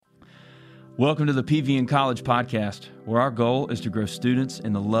Welcome to the PV in College podcast, where our goal is to grow students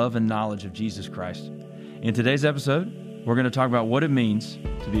in the love and knowledge of Jesus Christ. In today's episode, we're going to talk about what it means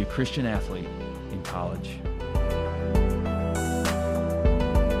to be a Christian athlete in college.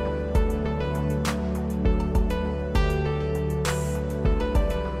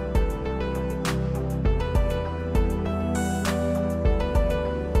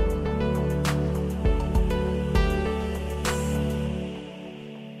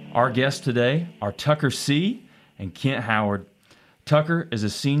 Our guests today are Tucker C. and Kent Howard. Tucker is a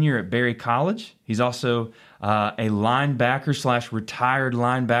senior at Berry College. He's also a linebacker / retired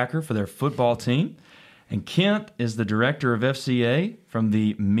linebacker for their football team. And Kent is the director of FCA from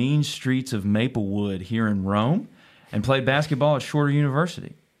the mean streets of Maplewood here in Rome and played basketball at Shorter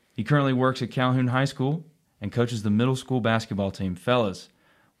University. He currently works at Calhoun High School and coaches the middle school basketball team. Fellas,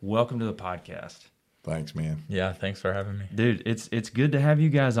 welcome to the podcast. Thanks, man. Yeah, thanks for having me. Dude, it's good to have you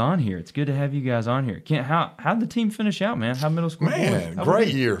guys on here. Kent, how'd the team finish out, man? How'd middle school Man, great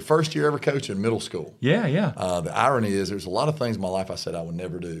year. First year ever coaching middle school. Yeah. The irony is there's a lot of things in my life I said I would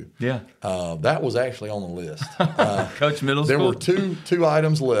never do. Yeah. That was actually on the list. Coach middle school? There were two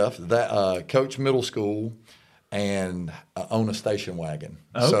items left, that coach middle school and own a station wagon.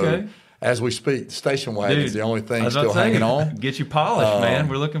 Okay. So, as we speak, the station wagon is the only thing still hanging on. Get you polished, man.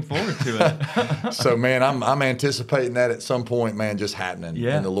 We're looking forward to it. So, man, I'm anticipating that at some point, man, just happening.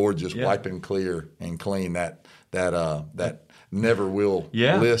 Yeah. And the Lord just wiping clear and clean that never will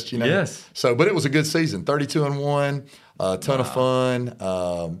list, you know. Yes. So, but it was a good season, 32-1, a ton of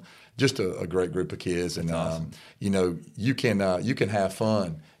fun, just a great group of kids, and awesome. You can have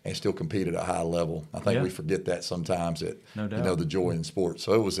fun and still compete at a high level. I think we forget that sometimes. No doubt. The joy in sports.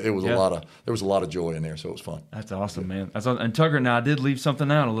 So it was there was a lot of joy in there. So it was fun. That's awesome, man. That's awesome. And Tucker, now I did leave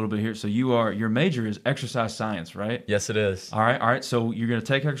something out a little bit here. So your major is exercise science, right? Yes, it is. All right. So you're going to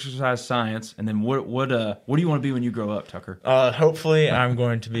take exercise science, and then what do you want to be when you grow up, Tucker? Hopefully, I'm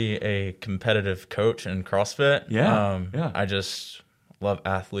going to be a competitive coach in CrossFit. Yeah. I just love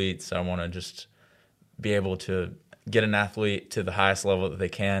athletes. I want to just be able to get an athlete to the highest level that they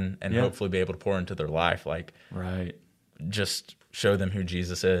can, and hopefully be able to pour into their life. Just show them who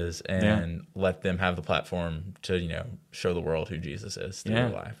Jesus is, and let them have the platform to show the world who Jesus is through their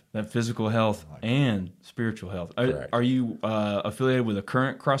life. That physical health and spiritual health. Are you affiliated with a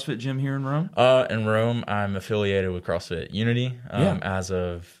current CrossFit gym here in Rome? In Rome, I'm affiliated with CrossFit Unity as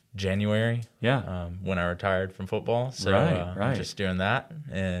of January. When I retired from football, so I'm just doing that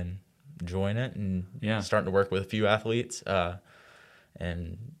and enjoying it, and starting to work with a few athletes,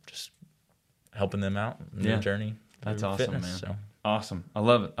 and just helping them out in their journey. That's awesome, fitness, man. So. Awesome. I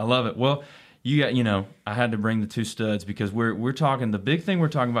love it. Well, you got, I had to bring the two studs because we're talking, the big thing we're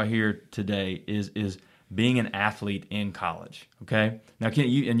talking about here today is being an athlete in college. Okay. Now,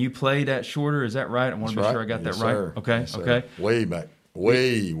 you played at Shorter, is that right? I want to be sure I got that right. Sir. Okay. Yes, okay. Way back.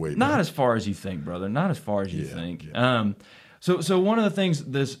 Way back. Not as far as you think, brother. Not as far as you think. Yeah. So one of the things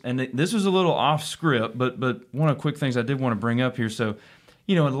this was a little off script, but one of the quick things I did want to bring up here. So,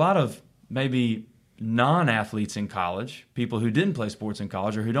 a lot of maybe non-athletes in college, people who didn't play sports in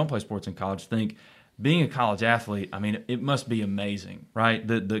college or who don't play sports in college, think being a college athlete, I mean, it must be amazing, right?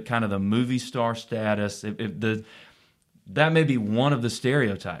 The kind of the movie star status, that may be one of the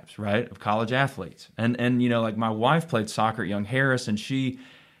stereotypes, right, of college athletes. And like my wife played soccer at Young Harris, and she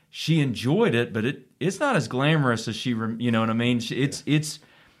enjoyed it, but it's not as glamorous as you know what I mean? It's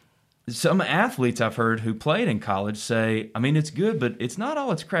some athletes I've heard who played in college say, I mean, it's good, but it's not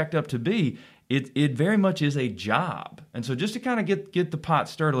all it's cracked up to be. It very much is a job. And so just to kind of get the pot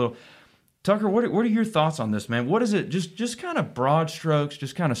stirred a little, Tucker, what are your thoughts on this, man? What is it? Just kind of broad strokes,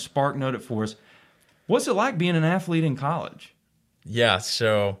 just kind of spark note it for us. What's it like being an athlete in college? Yeah,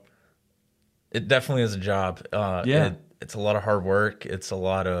 so it definitely is a job. It's a lot of hard work. It's a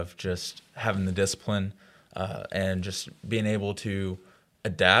lot of just having the discipline and just being able to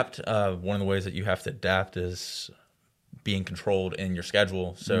adapt. One of the ways that you have to adapt is being controlled in your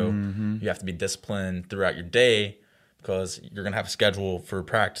schedule. So you have to be disciplined throughout your day, because you're going to have a schedule for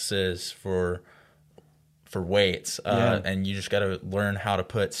practices, for weights, and you just got to learn how to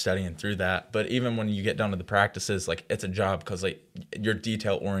put studying through that. But even when you get down to the practices, it's a job, because you're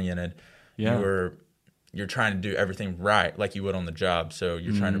detail oriented. You're trying to do everything right like you would on the job. So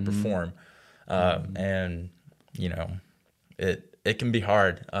you're trying to perform. And, it can be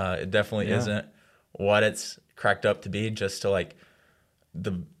hard. It definitely isn't what it's cracked up to be, just to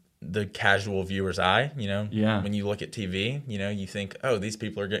the casual viewer's eye. When you look at TV, you think, oh, these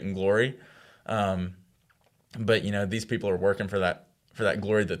people are getting glory. But, these people are working for that for that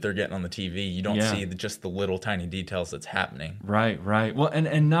glory that they're getting on the TV. You don't see just the little tiny details that's happening. Right. Well,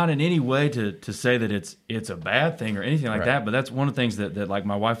 and not in any way to say that it's a bad thing or anything like that, but that's one of the things that like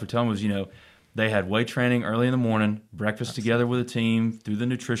my wife would tell me was, they had weight training early in the morning, breakfast together with a team, through the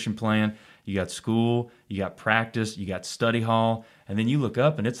nutrition plan. You got school, you got practice, you got study hall, and then you look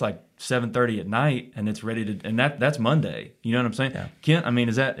up and it's like 7:30 at night, and it's ready to. And that's Monday. You know what I'm saying, Kent? I mean,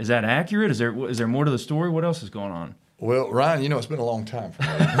 is that accurate? Is there more to the story? What else is going on? Well, Ryan, it's been a long time for me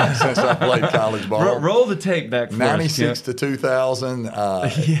since I played college ball. Roll the tape back. 96 to 2000.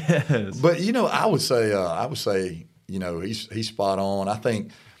 Yes, but I would say, he's spot on. I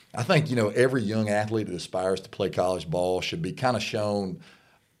think every young athlete that aspires to play college ball should be kind of shown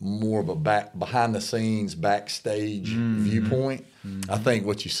more of a behind the scenes, backstage viewpoint. I think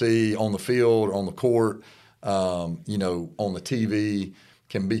what you see on the field or on the court, on the TV,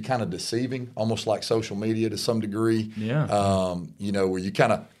 can be kind of deceiving, almost like social media to some degree. Yeah. Where you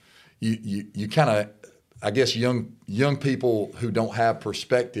kind of, I guess young people who don't have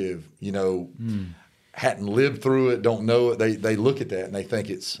perspective, hadn't lived through it, don't know it. They look at that and they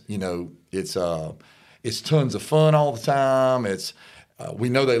think it's tons of fun all the time. We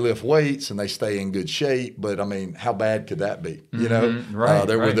know they lift weights and they stay in good shape, but I mean, how bad could that be?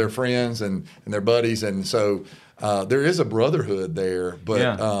 They're with their friends and their buddies, and so there is a brotherhood there. But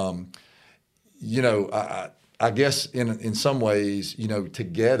I guess in some ways,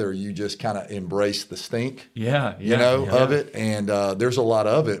 together you just kind of embrace the stink, of it, and there's a lot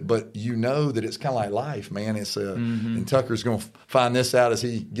of it. But that it's kind of like life, man. It's and Tucker's going to find this out as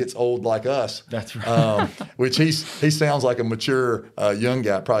he gets old like us. That's right. Which he sounds like a mature young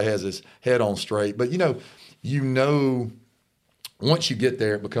guy, probably has his head on straight. But once you get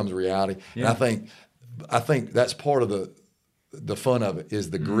there, it becomes a reality. Yeah. And I think that's part of the fun of it is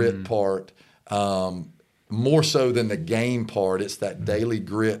the grit part. More so than the game part, it's that daily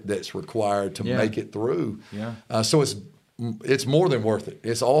grit that's required to make it through. Yeah. So it's more than worth it.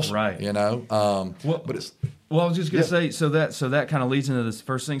 It's awesome. Right. But it's. Well, I was just gonna say, so that kind of leads into this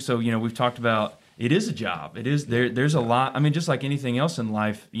first thing. So we've talked about it is a job. It is there's a lot. I mean, just like anything else in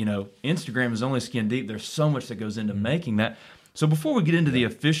life, Instagram is only skin deep. There's so much that goes into making that. So before we get into the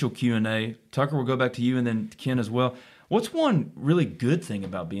official Q&A, Tucker, we'll go back to you and then to Ken as well. What's one really good thing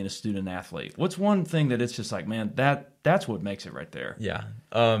about being a student athlete? What's one thing that it's just like, man, that's what makes it right there? Yeah.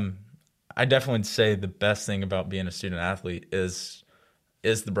 I definitely say the best thing about being a student athlete is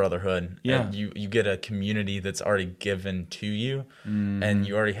the brotherhood. Yeah. And you get a community that's already given to you, and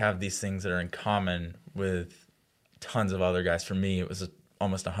you already have these things that are in common with tons of other guys. For me, it was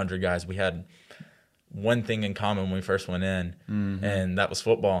almost 100 guys. We had one thing in common when we first went in, and that was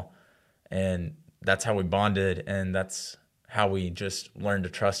football. And that's how we bonded, and that's how we just learned to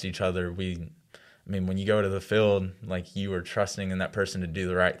trust each other. When you go to the field, like, you are trusting in that person to do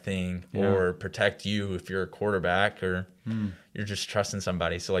the right thing or protect you if you're a quarterback, or you're just trusting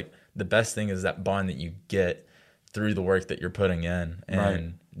somebody. So, like, the best thing is that bond that you get through the work that you're putting in.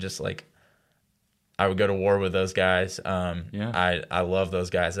 And just, like, I would go to war with those guys. I love those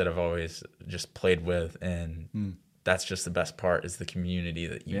guys that I've always just played with, and that's just the best part is the community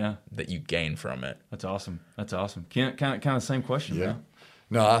that you gain from it. That's awesome. Kind of the same question. Yeah. Man.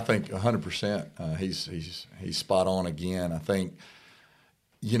 No, I think 100%. He's spot on again. I think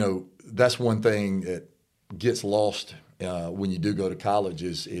that's one thing that gets lost when you do go to college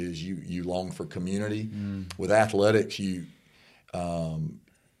is you long for community. With athletics, you kind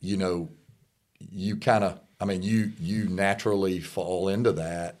of you naturally fall into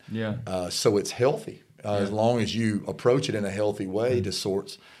that. Yeah. So it's healthy. As long as you approach it in a healthy way to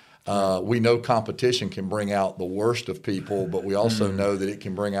sorts. We know competition can bring out the worst of people, but we also know that it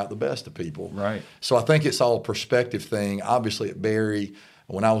can bring out the best of people. Right. So I think it's all a perspective thing. Obviously at Berry,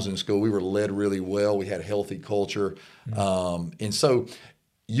 when I was in school, we were led really well. We had a healthy culture. And so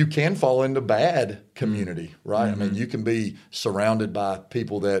you can fall into bad community, right? You can be surrounded by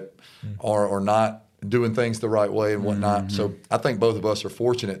people that are not doing things the right way and whatnot. So I think both of us are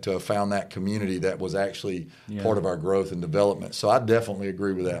fortunate to have found that community that was actually part of our growth and development. So I definitely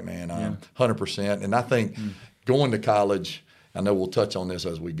agree with that, man, 100%. And I think going to college, I know we'll touch on this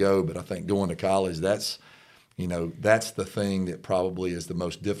as we go, but I think going to college, that's the thing that probably is the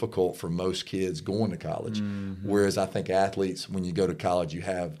most difficult for most kids going to college. Whereas I think athletes, when you go to college, you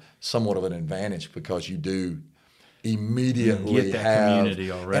have somewhat of an advantage because you do immediately get that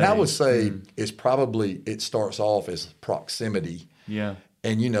community already. And I would say it starts off as proximity. Yeah.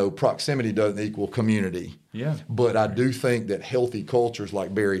 And proximity doesn't equal community. Yeah. But I do think that healthy cultures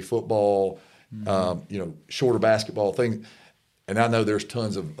like Berry football, shorter basketball things, and I know there's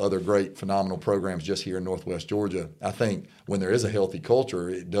tons of other great, phenomenal programs just here in Northwest Georgia. I think when there is a healthy culture,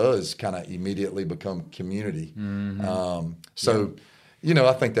 it does kind of immediately become community. I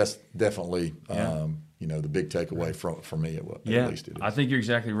think that's definitely, the big takeaway for me at least it is. I think you're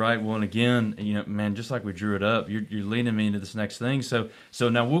exactly right. Well, and again, man, just like we drew it up, you're leading me into this next thing. So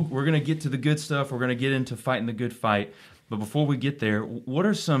now we're going to get to the good stuff. We're going to get into fighting the good fight. But before we get there, what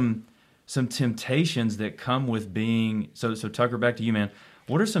are some temptations that come with being so Tucker, back to you, man.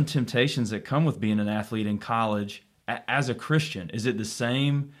 What are some temptations that come with being an athlete in college as a Christian? Is it the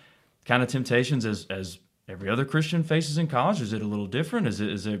same kind of temptations as every other Christian faces in college? Is it a little different? Is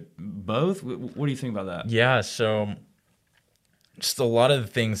it both? What do you think about that? Yeah, so just a lot of the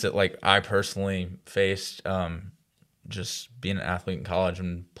things that like I personally faced, just being an athlete in college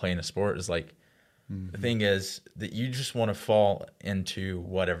and playing a sport is like, the thing is that you just want to fall into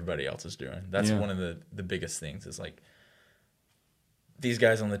what everybody else is doing. That's one of the biggest things is like these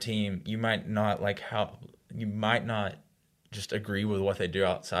guys on the team, you might not just agree with what they do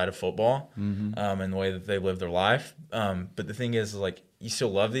outside of football and the way that they live their life. But the thing is like you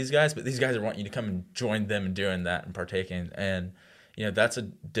still love these guys, but these guys want you to come and join them in doing that and partaking. And, that's a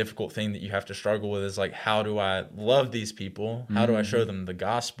difficult thing that you have to struggle with is like, how do I love these people? How do I show them the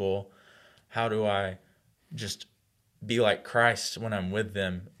gospel? How do I just be like Christ when I'm with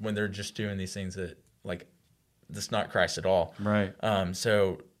them, when they're just doing these things that like, that's not Christ at all. Right.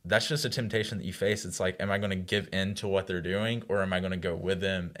 So that's just a temptation that you face. It's like, am I going to give in to what they're doing, or am I going to go with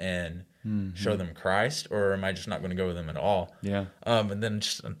them and show them Christ, or am I just not going to go with them at all? Yeah. And then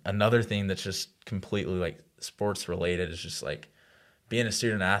just another thing that's just completely like sports related is just like being a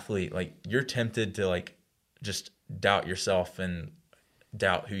student athlete, like you're tempted to like just doubt yourself and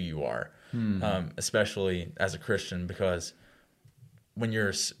doubt who you are. Especially as a Christian, because when you're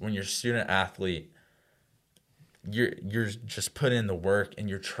a student athlete, you're just putting in the work and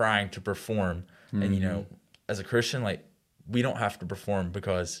you're trying to perform. And as a Christian, like we don't have to perform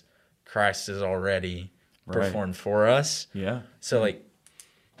because Christ has already performed for us. Yeah. So like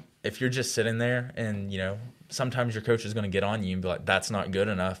if you're just sitting there and sometimes your coach is going to get on you and be like, that's not good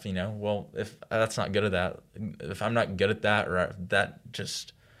enough. Well, if that's not good at that, if I'm not good at that, or that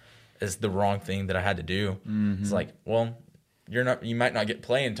just is the wrong thing that I had to do. It's like, well, you might not get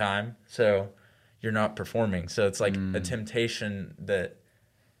playing time, so you're not performing. So it's like a temptation that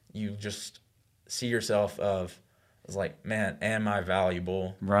you just see yourself of, it's like, man, am I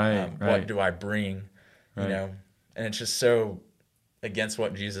valuable? Right. What do I bring? And it's just so against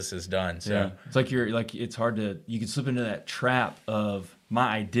what Jesus has done. So it's like it's hard you can slip into that trap of my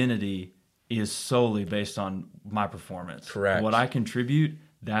identity is solely based on my performance. Correct. What I contribute,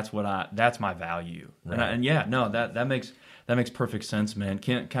 that's my value. Right. That makes perfect sense, man.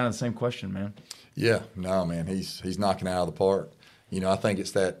 Kind of the same question, man. Yeah, no, man, he's knocking it out of the park. I think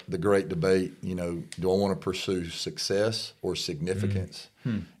it's the great debate, do I want to pursue success or significance?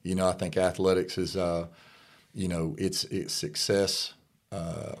 I think athletics is, it's success,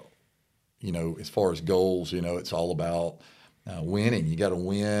 as far as goals, it's all about winning. You got to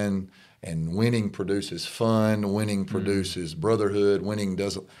win, and winning produces fun. Winning produces brotherhood. Winning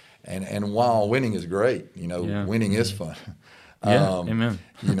doesn't, and while winning is great, winning is fun. Amen.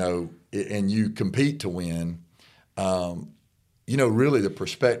 And you compete to win. Really the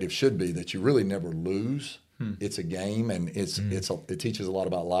perspective should be that you really never lose. It's a game, and it teaches a lot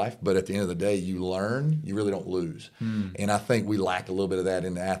about life. But at the end of the day, you learn. You really don't lose. And I think we lack a little bit of that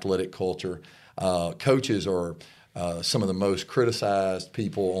in the athletic culture. Coaches are some of the most criticized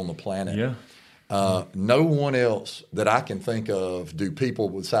people on the planet. Yeah. No one else that I can think of do people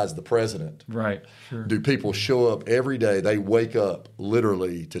besides the president. Right. Sure. Do people show up every day? They wake up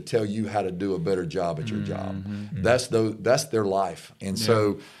literally to tell you how to do a better job at your job. That's their life. And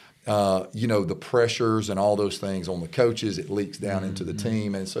so, the pressures and all those things on the coaches, it leaks down into the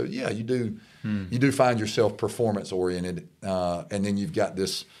team. And so, you do find yourself performance oriented, and then you've got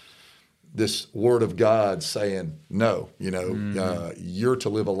this word of God saying, no, you're to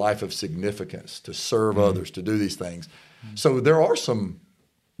live a life of significance, to serve others, to do these things. So there are some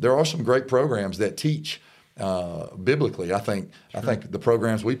great programs that teach biblically. I think the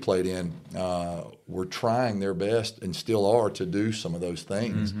programs we played in were trying their best and still are to do some of those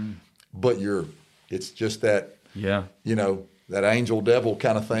things. But it's just that, that angel devil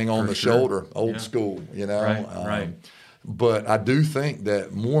kind of thing on the shoulder, old school, Right. But I do think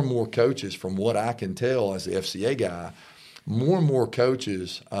that more and more coaches, from what I can tell as the FCA guy, more and more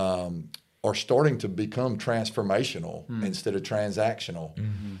coaches are starting to become transformational instead of transactional.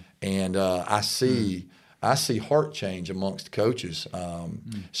 And I see heart change amongst coaches,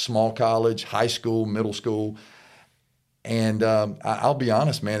 small college, high school, middle school. And I'll be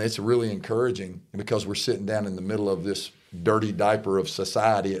honest, man, it's really encouraging because we're sitting down in the middle of this dirty diaper of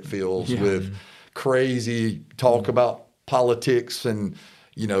society, it feels, with crazy talk about politics and,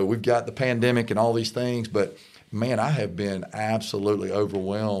 we've got the pandemic and all these things. But, man, I have been absolutely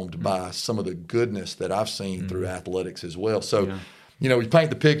overwhelmed by some of the goodness that I've seen through athletics as well. So, we paint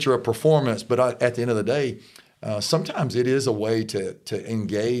the picture of performance, but at the end of the day, sometimes it is a way to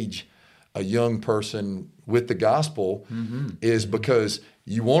engage a young person with the gospel is because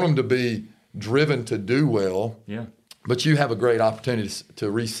you want them to be driven to do well, but you have a great opportunity to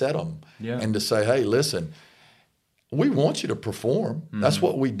reset them and to say, hey, listen, we want you to perform. That's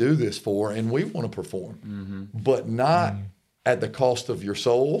what we do this for, and we want to perform, but not at the cost of your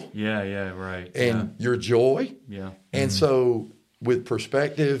soul. Right. And your joy. And so with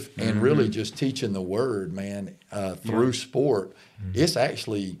perspective and really just teaching the word, man, through sport, it's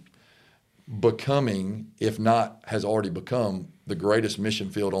actually becoming, if not has already become, the greatest mission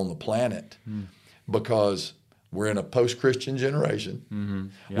field on the planet because we're in a post-Christian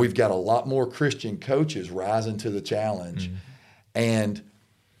generation. We've got a lot more Christian coaches rising to the challenge and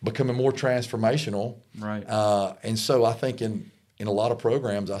becoming more transformational. Right. And so I think in a lot of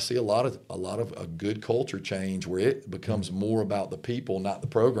programs, I see a lot of a good culture change where it becomes more about the people, not the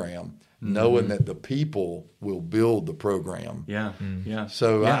program, knowing that the people will build the program.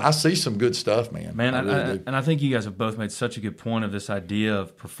 So I see some good stuff, man. And I think you guys have both made such a good point of this idea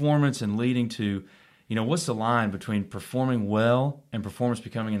of performance and leading to, what's the line between performing well and performance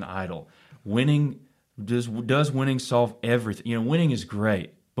becoming an idol? Winning, does winning solve everything? Winning is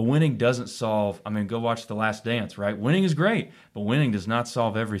great. But winning doesn't solve, go watch The Last Dance, right? Winning is great, but winning does not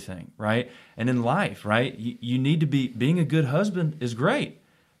solve everything, right? And in life, right, you need to being a good husband is great,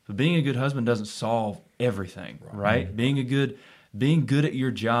 but being a good husband doesn't solve everything, right? Being good at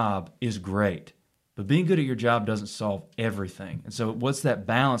your job is great, but being good at your job doesn't solve everything. And so what's that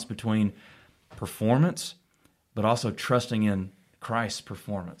balance between performance, but also trusting in Christ's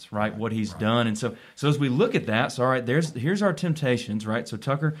performance, right? What he's done. And so as we look at that, so all right, here's our temptations, right? So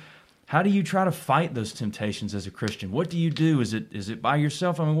Tucker, how do you try to fight those temptations as a Christian? What do you do? Is it by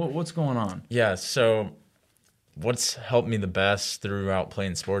yourself? What's going on? Yeah, so what's helped me the best throughout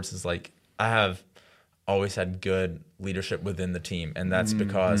playing sports is I have always had good leadership within the team, and that's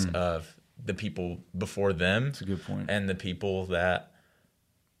because of the people before them. That's a good point. And the people that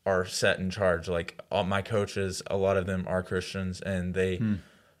are set in charge. All my coaches, a lot of them are Christians, and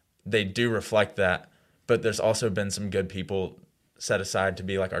they do reflect that. But there's also been some good people set aside to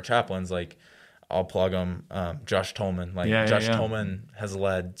be our chaplains. I'll plug them. Josh Tolman. Josh Tolman has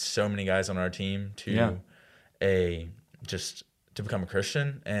led so many guys on our team to to become a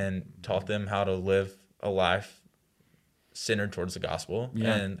Christian and taught them how to live a life centered towards the gospel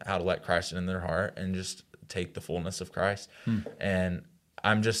and how to let Christ in their heart and just take the fullness of Christ. And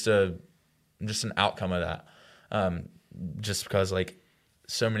I'm just an outcome of that. Just because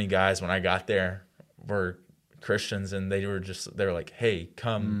so many guys when I got there were Christians, and they were like, hey,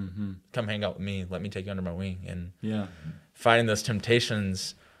 come hang out with me. Let me take you under my wing. And fighting those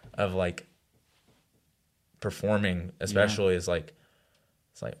temptations of performing, especially is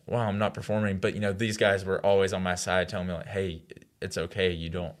it's wow, I'm not performing. But these guys were always on my side telling me hey, it's okay.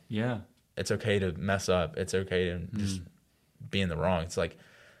 It's okay to mess up. It's okay to just be in the wrong. It's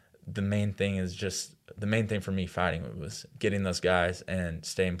the main thing for me fighting was getting those guys and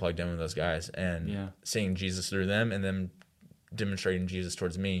staying plugged in with those guys and seeing Jesus through them and then demonstrating Jesus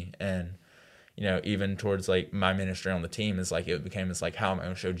towards me. And, even towards my ministry on the team is it became how am I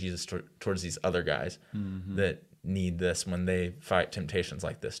going to show Jesus towards these other guys that need this when they fight temptations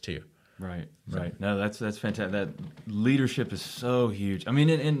like this too. Right. No, that's fantastic. That leadership is so huge.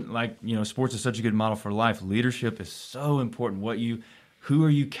 And sports is such a good model for life. Leadership is so important. Who are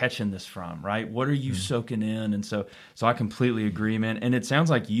you catching this from, right? What are you soaking in? And so I completely agree, man. And it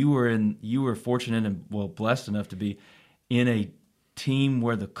sounds like you were fortunate and blessed enough to be in a team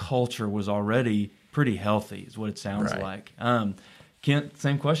where the culture was already pretty healthy, is what it sounds like. Kent,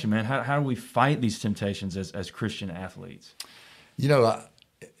 same question, man. How do we fight these temptations as Christian athletes?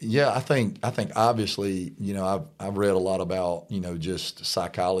 I think obviously, I've read a lot about, just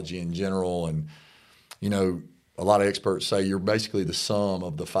psychology in general, and, a lot of experts say you're basically the sum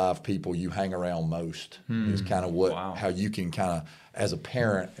of the 5 people you hang around most is kind of how you can kind of, as a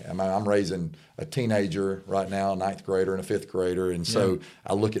parent, I'm raising a teenager right now, a 9th grader and a 5th grader. And so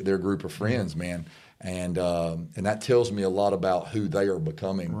I look at their group of friends, man, and that tells me a lot about who they are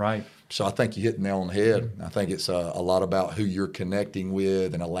becoming. Right. So I think you hit the nail on the head. I think it's a lot about who you're connecting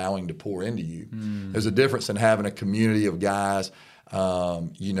with and allowing to pour into you. There's a difference in having a community of guys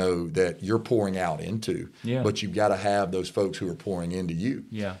that you're pouring out into. Yeah. But you've got to have those folks who are pouring into you.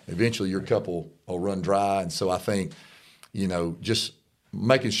 Yeah. Eventually your cup will run dry. And so I think, just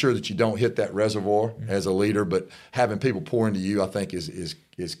making sure that you don't hit that reservoir as a leader, but having people pour into you, I think is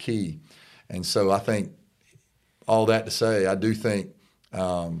key. And so I think all that to say, I do think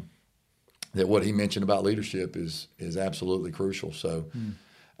that what he mentioned about leadership is absolutely crucial. So,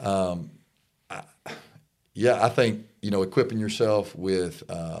 I think, equipping yourself with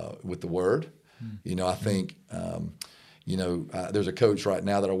the Word. I think, there's a coach right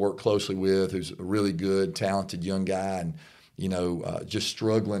now that I work closely with who's a really good, talented young guy, and just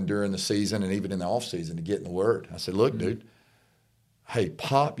struggling during the season and even in the off season to get in the Word. I said, look, dude, hey,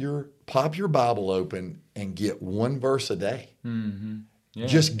 pop your Bible open and get one verse a day. Mm-hmm. Yeah,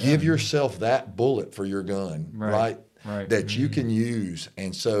 just give yourself that bullet for your gun, right? That you can use.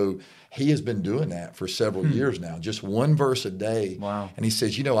 And so he has been doing that for several years now, just one verse a day. Wow. And he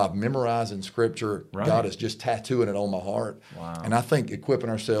says, I've memorized in Scripture. Right. God is just tattooing it on my heart. Wow. And I think equipping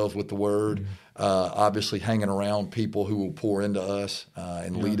ourselves with the Word, obviously hanging around people who will pour into us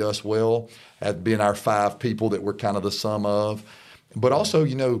and lead us well, as being our 5 people that we're kind of the sum of. But also,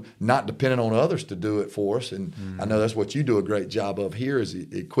 not depending on others to do it for us. And I know that's what you do a great job of here, is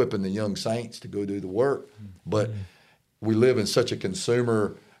equipping the young saints to go do the work. But we live in such a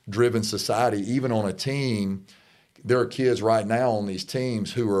consumer-driven society. Even on a team, there are kids right now on these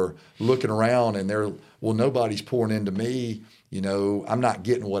teams who are looking around and nobody's pouring into me. I'm not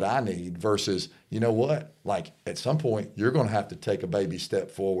getting what I need, versus, what? Like, at some point, you're going to have to take a baby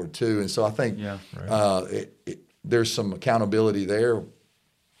step forward too. And so I think there's some accountability there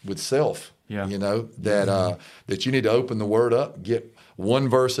with self, that you need to open the Word up, get one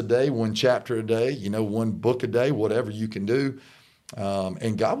verse a day, one chapter a day, one book a day, whatever you can do.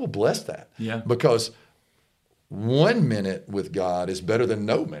 And God will bless that. Yeah. Because 1 minute with God is better than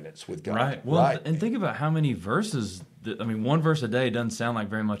no minutes with God. Right. Well, and think about how many verses, one verse a day doesn't sound like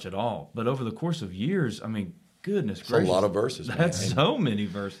very much at all. But over the course of years, goodness gracious. It's a lot of verses. That's so many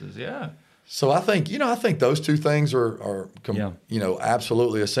verses, yeah. So I think, those two things are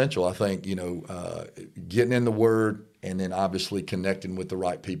absolutely essential. I think, getting in the Word and then obviously connecting with the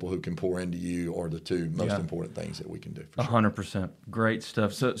right people who can pour into you are the two most important things that we can do. 100%. Great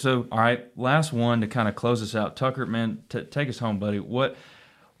stuff. So all right, last one to kind of close us out. Tucker, man, take us home, buddy. What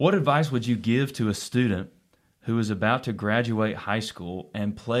advice would you give to a student who is about to graduate high school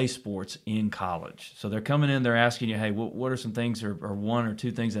and play sports in college? So they're coming in, they're asking you, hey, what are some things or 1 or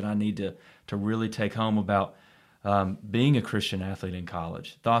 2 things that I need to really take home about being a Christian athlete in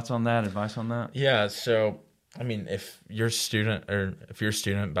college? Thoughts on that? Advice on that? Yeah, so if you're a student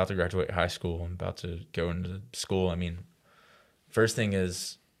about to graduate high school and about to go into school, first thing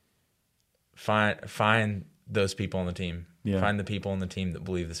is find those people on the team. Yeah. Find the people on the team that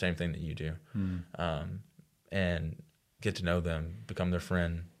believe the same thing that you do. And get to know them, become their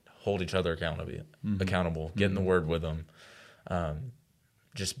friend, hold each other accountable, get in the Word with them,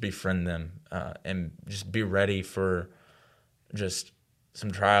 just befriend them, and just be ready for just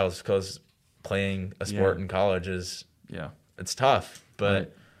some trials, because playing a sport in college it's tough,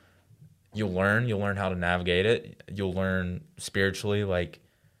 but you'll learn how to navigate it. You'll learn spiritually, like,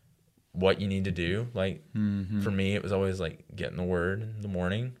 what you need to do. Like, for me, it was always like get in the Word in the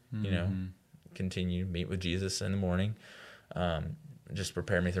morning, continue to meet with Jesus in the morning, just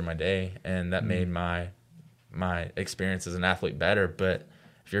prepare me through my day, and that made my experience as an athlete better. But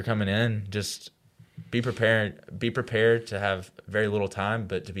if you're coming in, just be prepared to have very little time,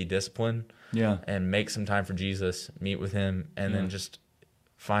 but to be disciplined, and make some time for Jesus, meet with Him, and then just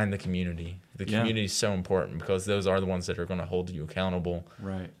find the community. The community is so important, because those are the ones that are going to hold you accountable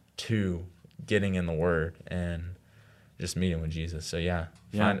to getting in the Word and just meeting with Jesus. So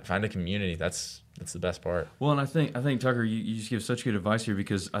find a community. That's the best part. Well, and I think Tucker, you just give such good advice here,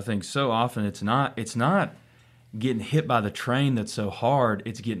 because I think so often it's not getting hit by the train that's so hard.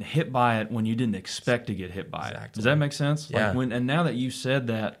 It's getting hit by it when you didn't expect to get hit by it. Does that make sense? Yeah. And now that you said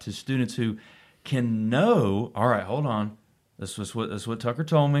that to students who can know, all right, hold on, this was what Tucker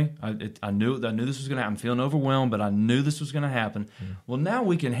told me. I knew this was going to happen. I'm feeling overwhelmed, but I knew this was going to happen. Well, now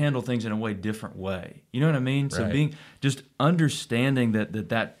we can handle things in a way different way. You know what I mean? Right. So being just understanding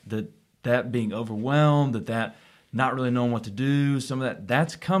that being overwhelmed, that not really knowing what to do, some of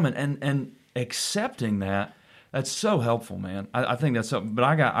that's coming, and accepting that's so helpful, man. I think that's something. But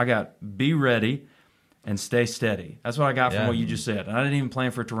I got be ready and stay steady. That's what I got from what you just said. And I didn't even plan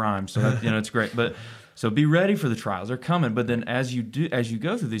for it to rhyme, so it's great. But so be ready for the trials; they're coming. But then as you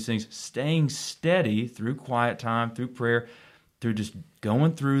go through these things, staying steady through quiet time, through prayer, through just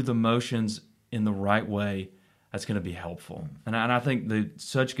going through the motions in the right way, that's going to be helpful. And I think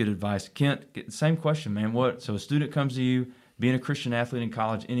such good advice. Kent, same question, man. So a student comes to you, being a Christian athlete in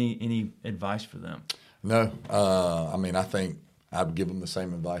college, any advice for them? No. I mean, I think I'd give them the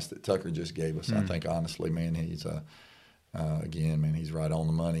same advice that Tucker just gave us. I think, honestly, man, he's, again, man, he's right on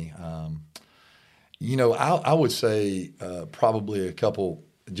the money. I would say probably a couple,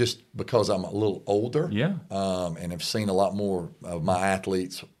 just because I'm a little older, and have seen a lot more of my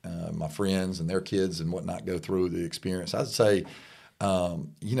athletes, my friends and their kids and whatnot go through the experience. I'd say,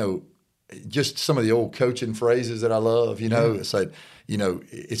 just some of the old coaching phrases that I love, it said,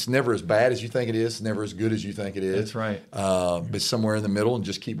 it's never as bad as you think it is, never as good as you think it is. That's right. But somewhere in the middle, and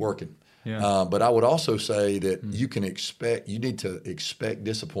just keep working. Yeah. But I would also say that you need to expect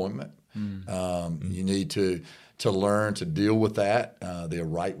disappointment. You need to learn to deal with that the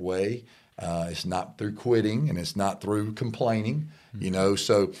right way. It's not through quitting, and it's not through complaining.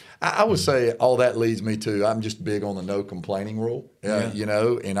 So I would say all that leads me to, I'm just big on the no complaining rule.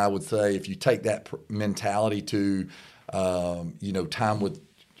 And I would say if you take that mentality to time with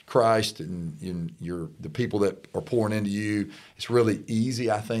Christ and the people that are pouring into you, it's really easy,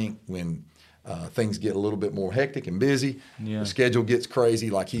 I think, when things get a little bit more hectic and busy. The schedule gets crazy,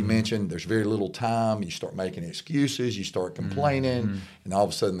 like he mentioned. There's very little time. You start making excuses. You start complaining, and all of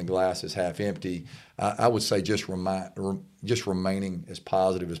a sudden the glass is half empty. I would say just remaining as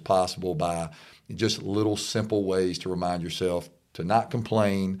positive as possible by just little simple ways to remind yourself to not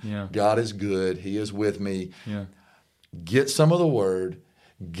complain. God is good. He is with me. Get some of the word.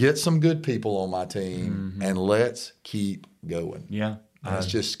 Get some good people on my team, and let's keep going. It's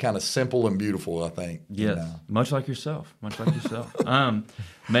just kind of simple and beautiful, I think. Yes, much like yourself.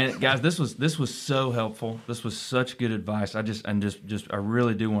 Man, guys, this was so helpful. This was such good advice. I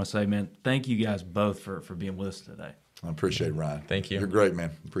really do want to say, man, thank you guys both for being with us today. I appreciate it, Ryan. Thank you. You're great,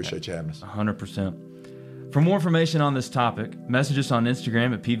 man. Appreciate you having us. 100%. For more information on this topic, message us on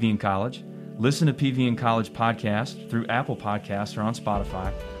Instagram at PV in College. Listen to PV in College podcast through Apple Podcasts or on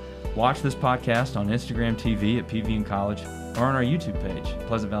Spotify. Watch this podcast on Instagram TV at PV in College or on our YouTube page,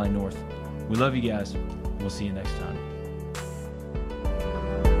 Pleasant Valley North. We love you guys. We'll see you next time.